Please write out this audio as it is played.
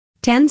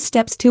10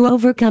 Steps to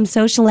Overcome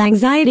Social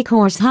Anxiety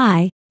course.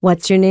 Hi,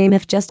 what's your name?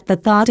 If just the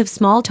thought of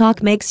small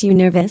talk makes you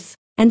nervous,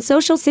 and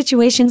social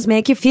situations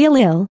make you feel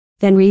ill,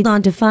 then read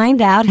on to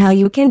find out how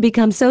you can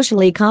become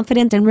socially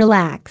confident and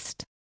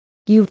relaxed.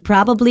 You've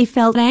probably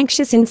felt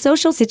anxious in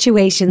social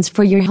situations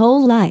for your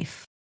whole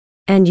life.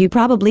 And you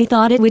probably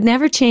thought it would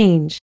never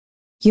change.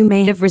 You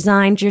may have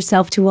resigned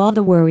yourself to all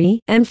the worry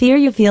and fear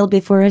you feel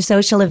before a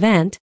social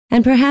event,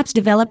 and perhaps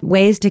developed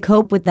ways to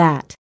cope with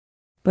that.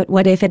 But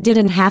what if it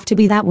didn't have to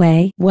be that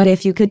way? What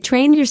if you could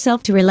train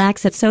yourself to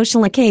relax at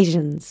social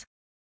occasions?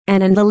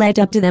 And in the lead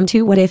up to them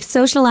too, what if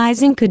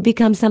socializing could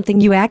become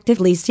something you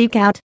actively seek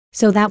out,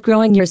 so that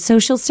growing your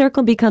social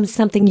circle becomes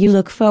something you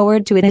look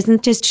forward to? It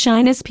isn't just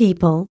shyness.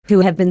 People who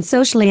have been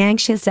socially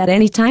anxious at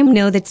any time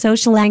know that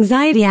social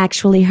anxiety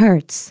actually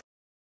hurts.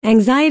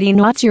 Anxiety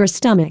knots your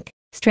stomach,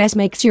 stress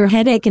makes your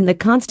head ache, and the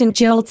constant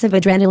jolts of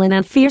adrenaline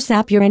and fear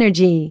sap your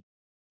energy.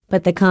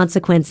 But the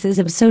consequences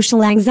of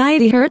social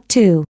anxiety hurt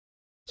too.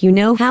 You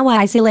know how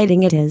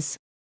isolating it is.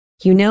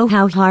 You know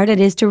how hard it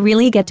is to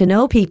really get to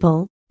know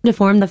people, to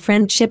form the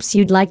friendships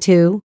you'd like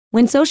to,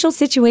 when social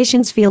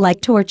situations feel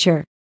like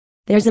torture.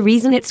 There's a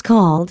reason it's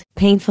called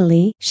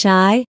painfully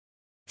shy.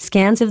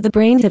 Scans of the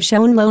brain have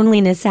shown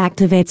loneliness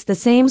activates the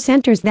same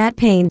centers that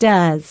pain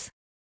does.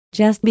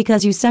 Just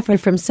because you suffer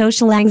from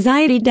social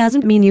anxiety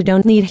doesn't mean you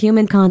don't need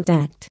human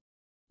contact.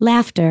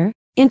 Laughter,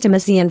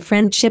 intimacy, and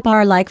friendship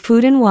are like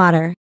food and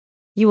water.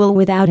 You will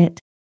without it.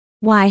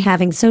 Why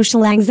having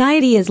social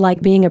anxiety is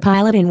like being a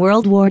pilot in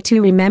World War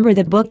II. Remember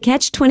the book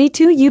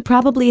Catch-22? You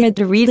probably had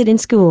to read it in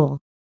school.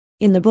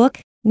 In the book,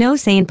 no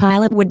sane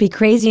pilot would be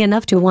crazy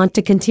enough to want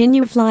to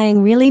continue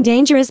flying really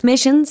dangerous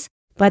missions,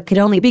 but could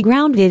only be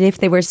grounded if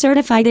they were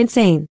certified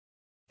insane.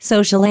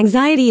 Social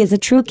anxiety is a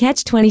true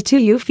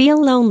catch-22. You feel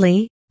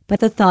lonely, but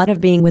the thought of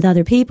being with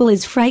other people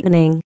is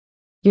frightening.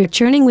 You're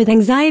churning with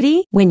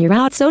anxiety when you're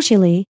out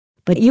socially,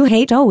 but you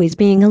hate always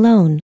being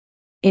alone.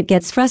 It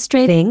gets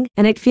frustrating,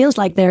 and it feels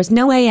like there's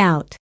no way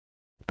out.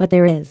 But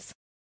there is.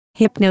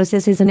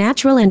 Hypnosis is a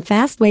natural and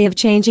fast way of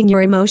changing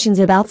your emotions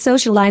about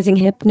socializing.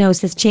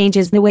 Hypnosis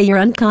changes the way your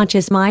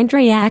unconscious mind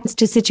reacts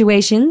to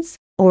situations,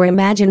 or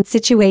imagined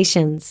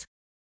situations.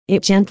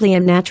 It gently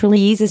and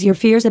naturally eases your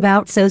fears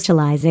about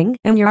socializing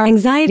and your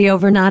anxiety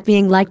over not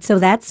being liked, so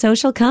that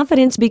social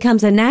confidence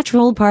becomes a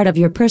natural part of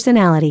your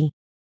personality.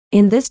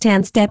 In this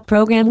 10-step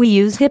program, we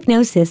use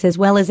hypnosis as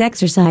well as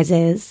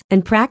exercises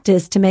and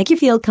practice to make you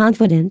feel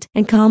confident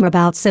and calm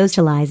about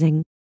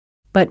socializing.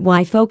 But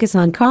why focus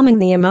on calming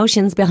the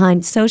emotions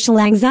behind social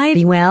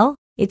anxiety? Well,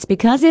 it's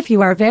because if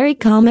you are very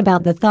calm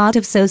about the thought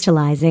of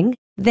socializing,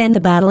 then the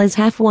battle is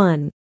half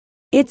won.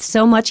 It's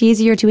so much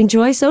easier to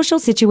enjoy social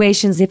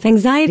situations if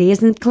anxiety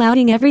isn't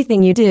clouding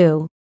everything you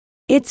do.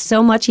 It's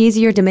so much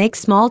easier to make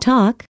small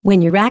talk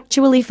when you're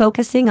actually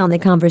focusing on the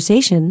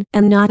conversation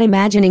and not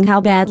imagining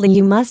how badly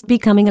you must be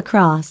coming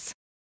across.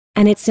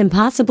 And it's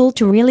impossible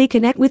to really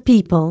connect with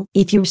people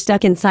if you're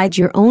stuck inside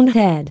your own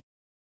head.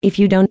 If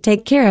you don't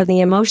take care of the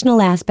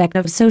emotional aspect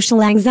of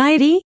social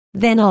anxiety,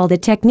 then all the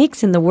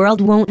techniques in the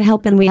world won't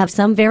help, and we have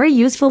some very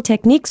useful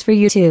techniques for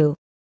you too.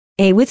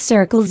 With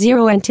circle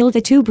 0 and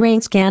tilde 2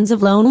 brain scans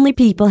of lonely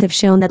people have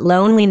shown that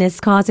loneliness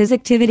causes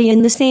activity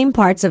in the same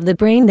parts of the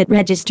brain that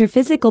register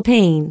physical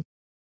pain.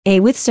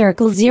 With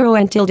circle 0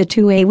 and tilde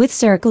 2. With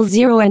circle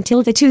 0 and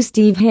tilde 2.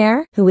 Steve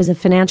Hare, who is a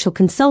financial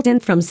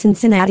consultant from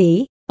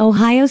Cincinnati,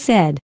 Ohio,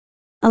 said,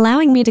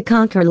 "Allowing me to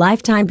conquer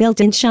lifetime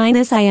built-in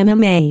shyness, I am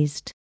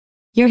amazed.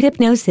 Your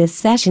hypnosis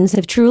sessions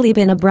have truly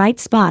been a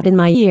bright spot in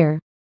my year.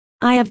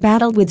 I have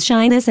battled with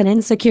shyness and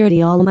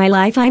insecurity all my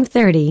life. I'm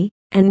 30.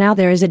 And now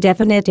there is a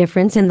definite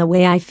difference in the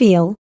way I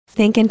feel,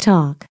 think, and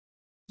talk.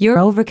 Your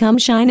Overcome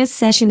Shyness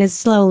session is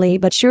slowly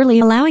but surely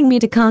allowing me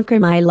to conquer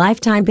my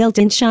lifetime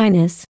built-in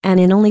shyness,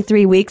 and in only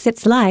 3 weeks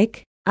it's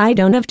like, I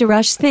don't have to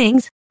rush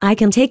things, I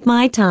can take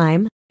my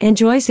time,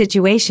 enjoy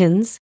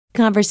situations,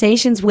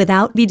 conversations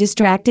without be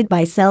distracted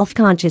by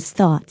self-conscious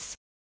thoughts."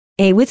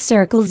 With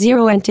circle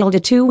 0 and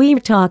tilde 2, we're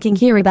talking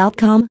here about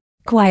calm,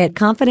 quiet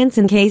confidence.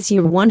 In case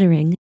you're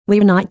wondering,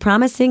 we're not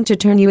promising to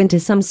turn you into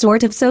some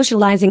sort of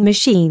socializing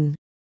machine.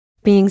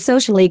 Being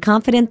socially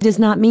confident does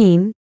not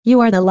mean you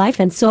are the life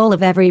and soul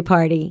of every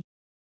party.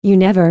 You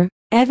never,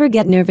 ever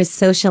get nervous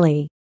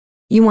socially.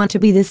 You want to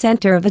be the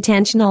center of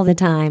attention all the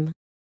time.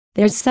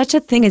 There's such a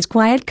thing as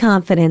quiet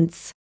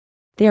confidence.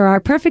 There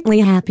are perfectly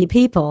happy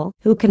people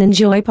who can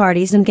enjoy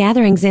parties and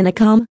gatherings in a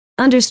calm,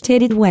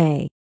 understated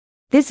way.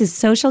 This is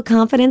social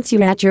confidence.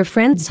 You're at your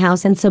friend's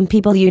house and some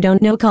people you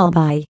don't know call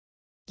by.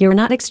 You're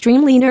not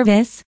extremely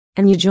nervous,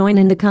 and you join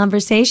in the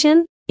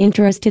conversation,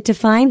 interested to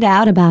find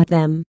out about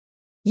them.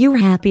 You're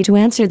happy to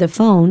answer the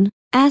phone,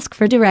 ask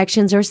for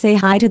directions, or say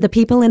hi to the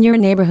people in your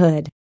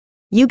neighborhood.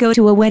 You go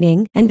to a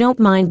wedding and don't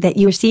mind that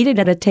you're seated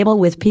at a table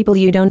with people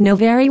you don't know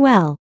very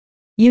well.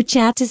 You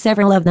chat to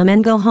several of them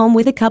and go home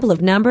with a couple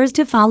of numbers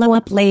to follow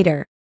up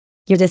later.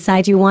 You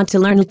decide you want to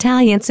learn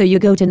Italian, so you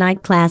go to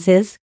night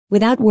classes,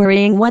 without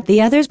worrying what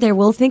the others there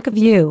will think of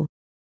you.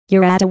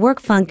 You're at a work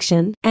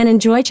function and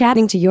enjoy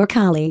chatting to your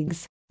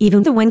colleagues,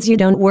 even the ones you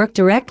don't work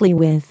directly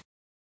with.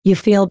 You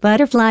feel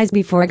butterflies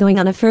before going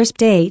on a first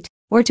date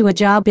or to a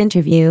job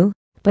interview,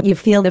 but you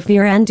feel the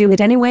fear and do it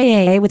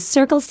anyway. AA with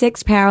circle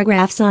 6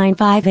 paragraph sign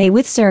 5A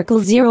with circle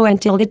 0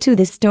 and tilde 2.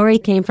 This story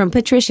came from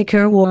Patricia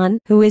Kerwan,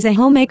 who is a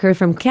homemaker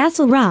from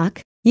Castle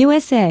Rock,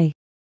 USA.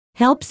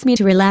 Helps me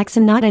to relax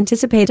and not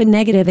anticipate a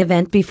negative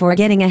event before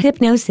getting a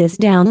hypnosis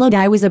download.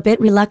 I was a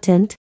bit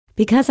reluctant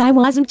because I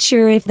wasn't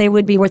sure if they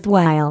would be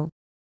worthwhile.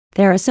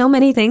 There are so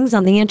many things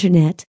on the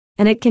internet,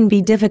 and it can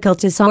be difficult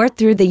to sort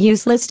through the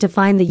useless to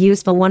find the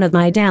useful. One of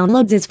my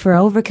downloads is for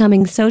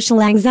overcoming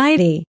social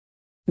anxiety.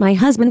 My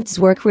husband's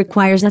work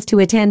requires us to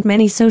attend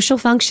many social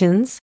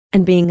functions,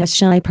 and being a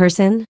shy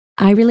person,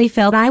 I really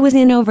felt I was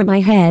in over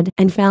my head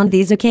and found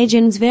these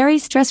occasions very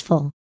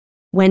stressful.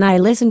 When I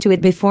listen to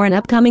it before an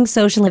upcoming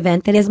social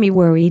event that has me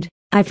worried,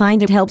 I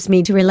find it helps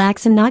me to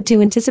relax and not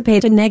to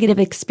anticipate a negative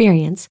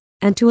experience,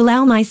 and to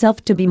allow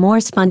myself to be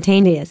more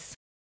spontaneous.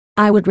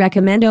 I would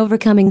recommend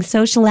overcoming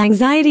social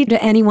anxiety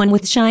to anyone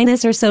with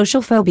shyness or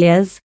social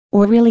phobias,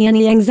 or really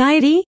any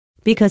anxiety,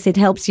 because it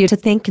helps you to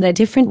think in a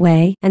different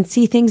way and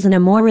see things in a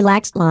more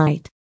relaxed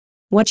light.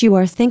 What you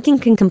are thinking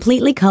can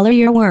completely color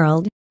your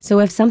world, so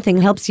if something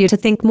helps you to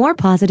think more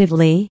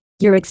positively,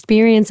 your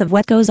experience of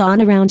what goes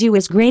on around you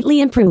is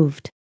greatly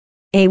improved.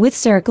 A with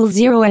circle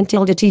 0 and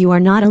tilde 2. You are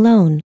not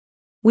alone.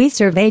 We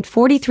surveyed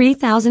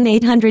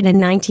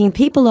 43,819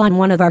 people on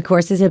one of our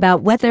courses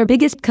about what their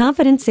biggest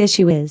confidence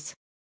issue is.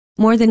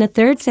 More than a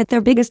third said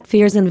their biggest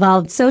fears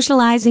involved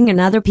socializing and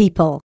other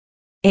people.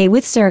 A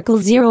with circle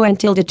 0 and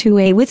tilde 2.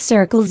 A with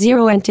circle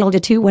 0 and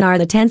tilde 2. What are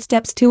the 10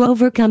 steps to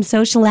overcome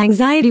social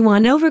anxiety?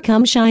 1.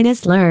 Overcome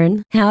shyness.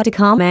 Learn how to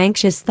calm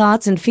anxious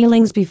thoughts and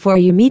feelings before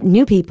you meet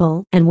new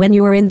people and when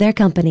you are in their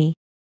company.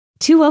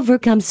 2.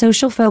 Overcome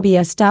social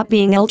phobia. Stop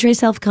being ultra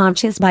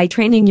self-conscious by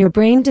training your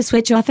brain to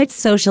switch off its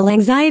social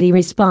anxiety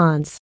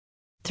response.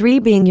 3.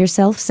 Being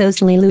yourself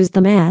socially. Lose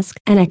the mask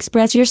and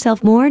express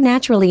yourself more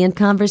naturally in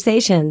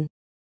conversation.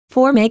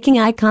 4. Making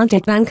eye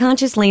contact.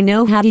 Unconsciously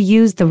know how to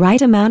use the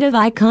right amount of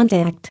eye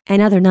contact and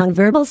other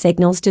nonverbal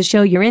signals to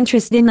show your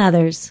interest in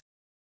others.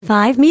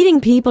 5.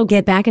 Meeting people.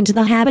 Get back into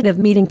the habit of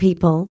meeting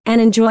people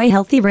and enjoy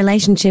healthy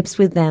relationships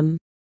with them.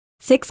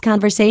 6.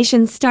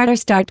 Conversation starter.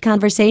 Start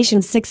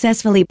conversations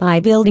successfully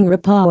by building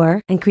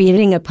rapport and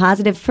creating a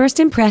positive first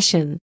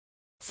impression.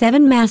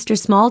 7. Master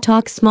small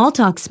talk. Small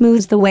talk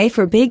smooths the way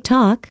for big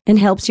talk and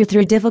helps you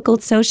through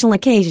difficult social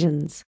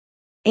occasions.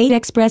 8.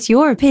 Express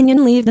your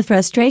opinion. Leave the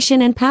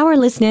frustration and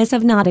powerlessness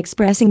of not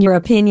expressing your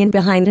opinion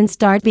behind and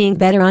start being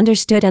better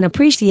understood and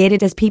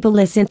appreciated as people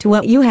listen to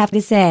what you have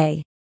to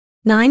say.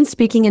 9.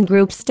 Speaking in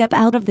groups. Step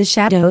out of the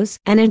shadows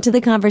and into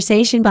the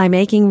conversation by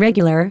making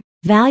regular,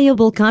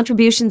 valuable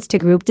contributions to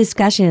group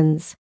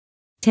discussions.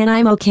 10.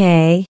 I'm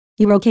okay.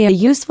 You're okay. A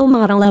useful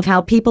model of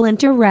how people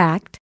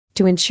interact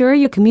to ensure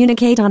you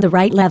communicate on the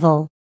right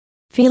level.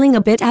 Feeling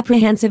a bit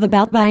apprehensive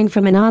about buying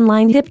from an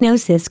online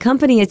hypnosis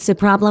company? It's a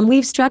problem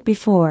we've struck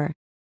before.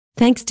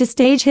 Thanks to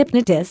stage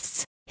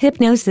hypnotists,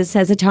 hypnosis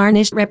has a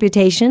tarnished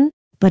reputation,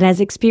 but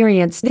as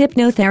experienced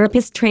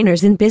hypnotherapist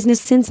trainers in business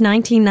since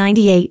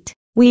 1998,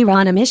 we're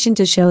on a mission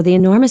to show the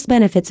enormous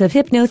benefits of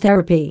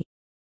hypnotherapy.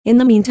 In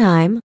the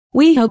meantime,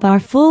 we hope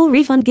our full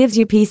refund gives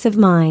you peace of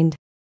mind.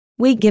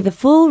 We give a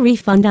full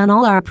refund on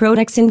all our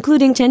products,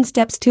 including 10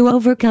 steps to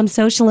overcome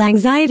social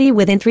anxiety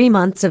within 3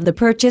 months of the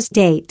purchase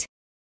date.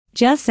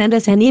 Just send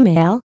us an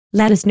email,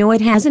 let us know it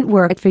hasn't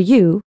worked for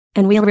you,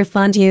 and we'll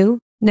refund you,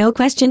 no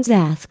questions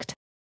asked.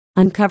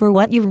 Uncover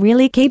what you're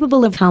really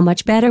capable of. How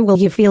much better will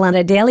you feel on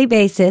a daily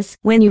basis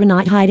when you're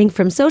not hiding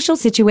from social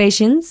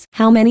situations?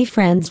 How many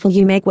friends will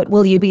you make? What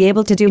will you be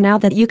able to do now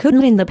that you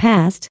couldn't in the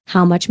past?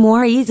 How much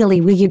more easily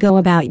will you go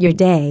about your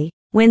day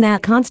when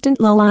that constant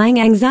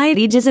low-lying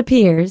anxiety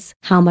disappears?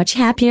 How much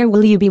happier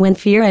will you be when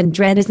fear and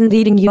dread isn't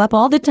eating you up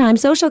all the time?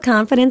 Social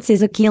confidence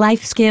is a key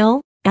life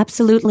skill,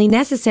 absolutely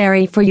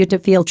necessary for you to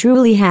feel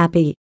truly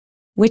happy.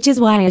 Which is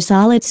why a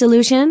solid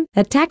solution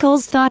that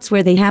tackles thoughts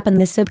where they happen,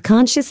 the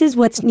subconscious, is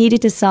what's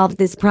needed to solve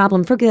this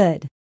problem for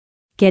good.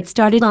 Get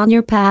started on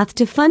your path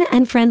to fun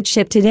and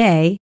friendship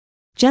today.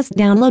 Just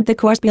download the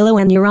course below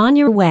and you're on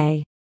your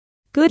way.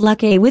 Good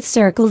luck. A with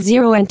circle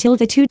 0 and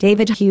tilde 2.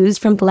 David Hughes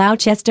from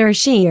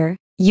Gloucestershire,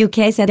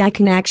 UK said, I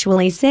can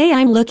actually say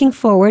I'm looking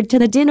forward to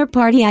the dinner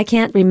party. I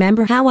can't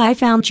remember how I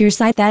found your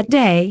site that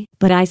day,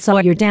 but I saw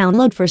your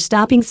download for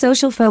stopping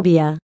social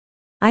phobia.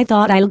 I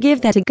thought I'll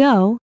give that a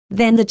go,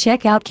 then the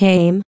checkout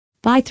came.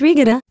 Buy 3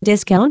 get a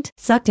discount.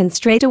 Sucked in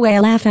straight away.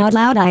 A laugh out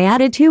loud. I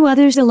added 2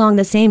 others along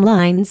the same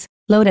lines,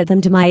 loaded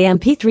them to my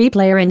MP3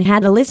 player and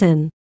had a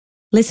listen.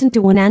 Listened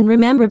to one and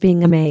remember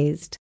being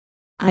amazed.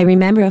 I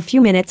remember a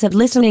few minutes of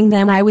listening,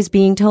 then I was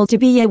being told to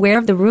be aware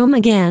of the room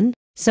again.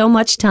 So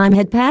much time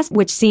had passed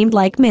which seemed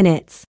like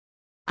minutes.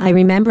 I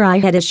remember I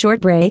had a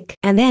short break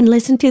and then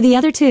listened to the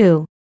other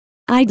 2.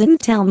 I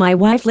didn't tell my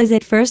wife Liz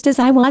at first as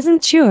I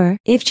wasn't sure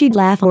if she'd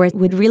laugh or it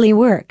would really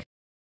work.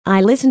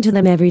 I listened to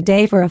them every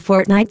day for a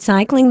fortnight,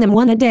 cycling them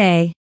one a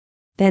day.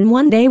 Then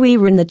one day we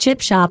were in the chip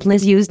shop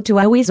Liz used to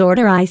always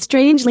order. I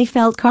strangely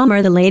felt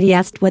calmer. The lady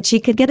asked what she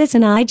could get us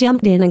and I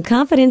jumped in and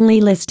confidently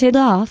listed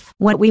off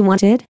what we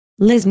wanted.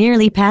 Liz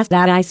nearly passed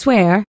out, I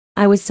swear.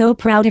 I was so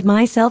proud of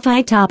myself.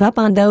 I top up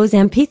on those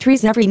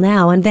MP3s every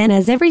now and then,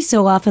 as every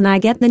so often I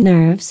get the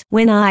nerves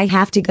when I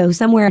have to go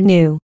somewhere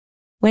new.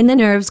 When the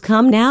nerves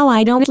come now,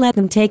 I don't let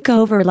them take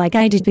over like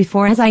I did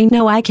before, as I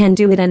know I can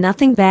do it and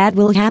nothing bad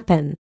will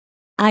happen.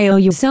 I owe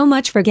you so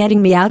much for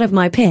getting me out of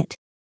my pit.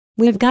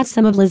 We've got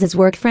some of Liz's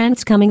work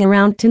friends coming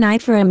around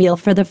tonight for a meal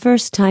for the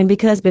first time,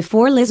 because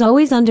before Liz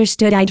always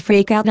understood I'd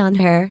freak out on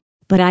her,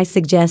 but I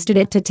suggested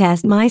it to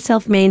test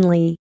myself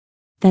mainly.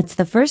 That's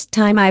the first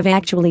time I've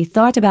actually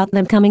thought about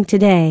them coming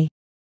today.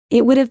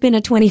 It would have been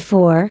a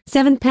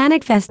 24/7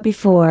 panic fest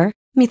before,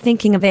 me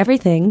thinking of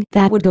everything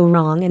that would go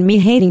wrong and me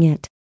hating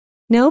it.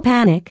 No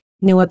panic,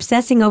 no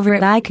obsessing over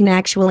it. I can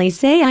actually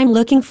say I'm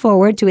looking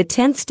forward to it.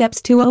 10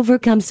 Steps to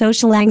Overcome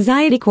Social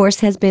Anxiety course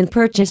has been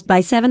purchased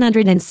by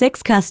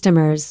 706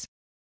 customers.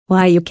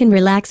 Why you can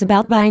relax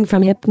about buying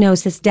from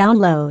Hypnosis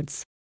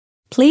downloads.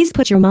 Please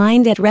put your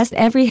mind at rest.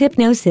 Every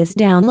Hypnosis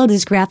download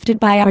is crafted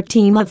by our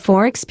team of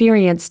 4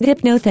 experienced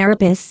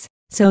hypnotherapists,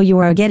 so you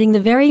are getting the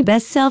very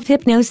best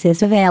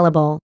self-hypnosis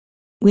available.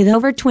 With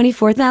over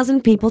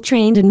 24,000 people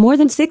trained and more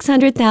than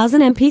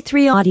 600,000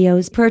 MP3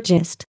 audios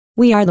purchased,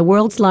 we are the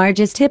world's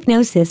largest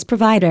hypnosis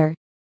provider.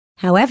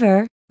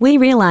 However, we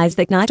realize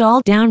that not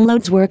all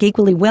downloads work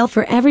equally well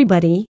for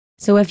everybody,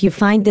 so if you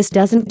find this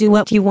doesn't do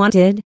what you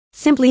wanted,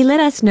 simply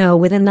let us know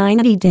within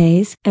 90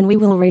 days and we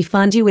will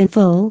refund you in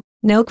full.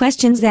 No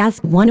questions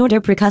asked. 1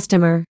 order per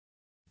customer.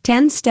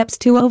 10 Steps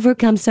to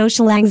Overcome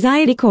Social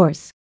Anxiety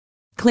course.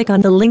 Click on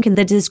the link in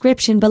the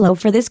description below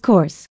for this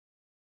course.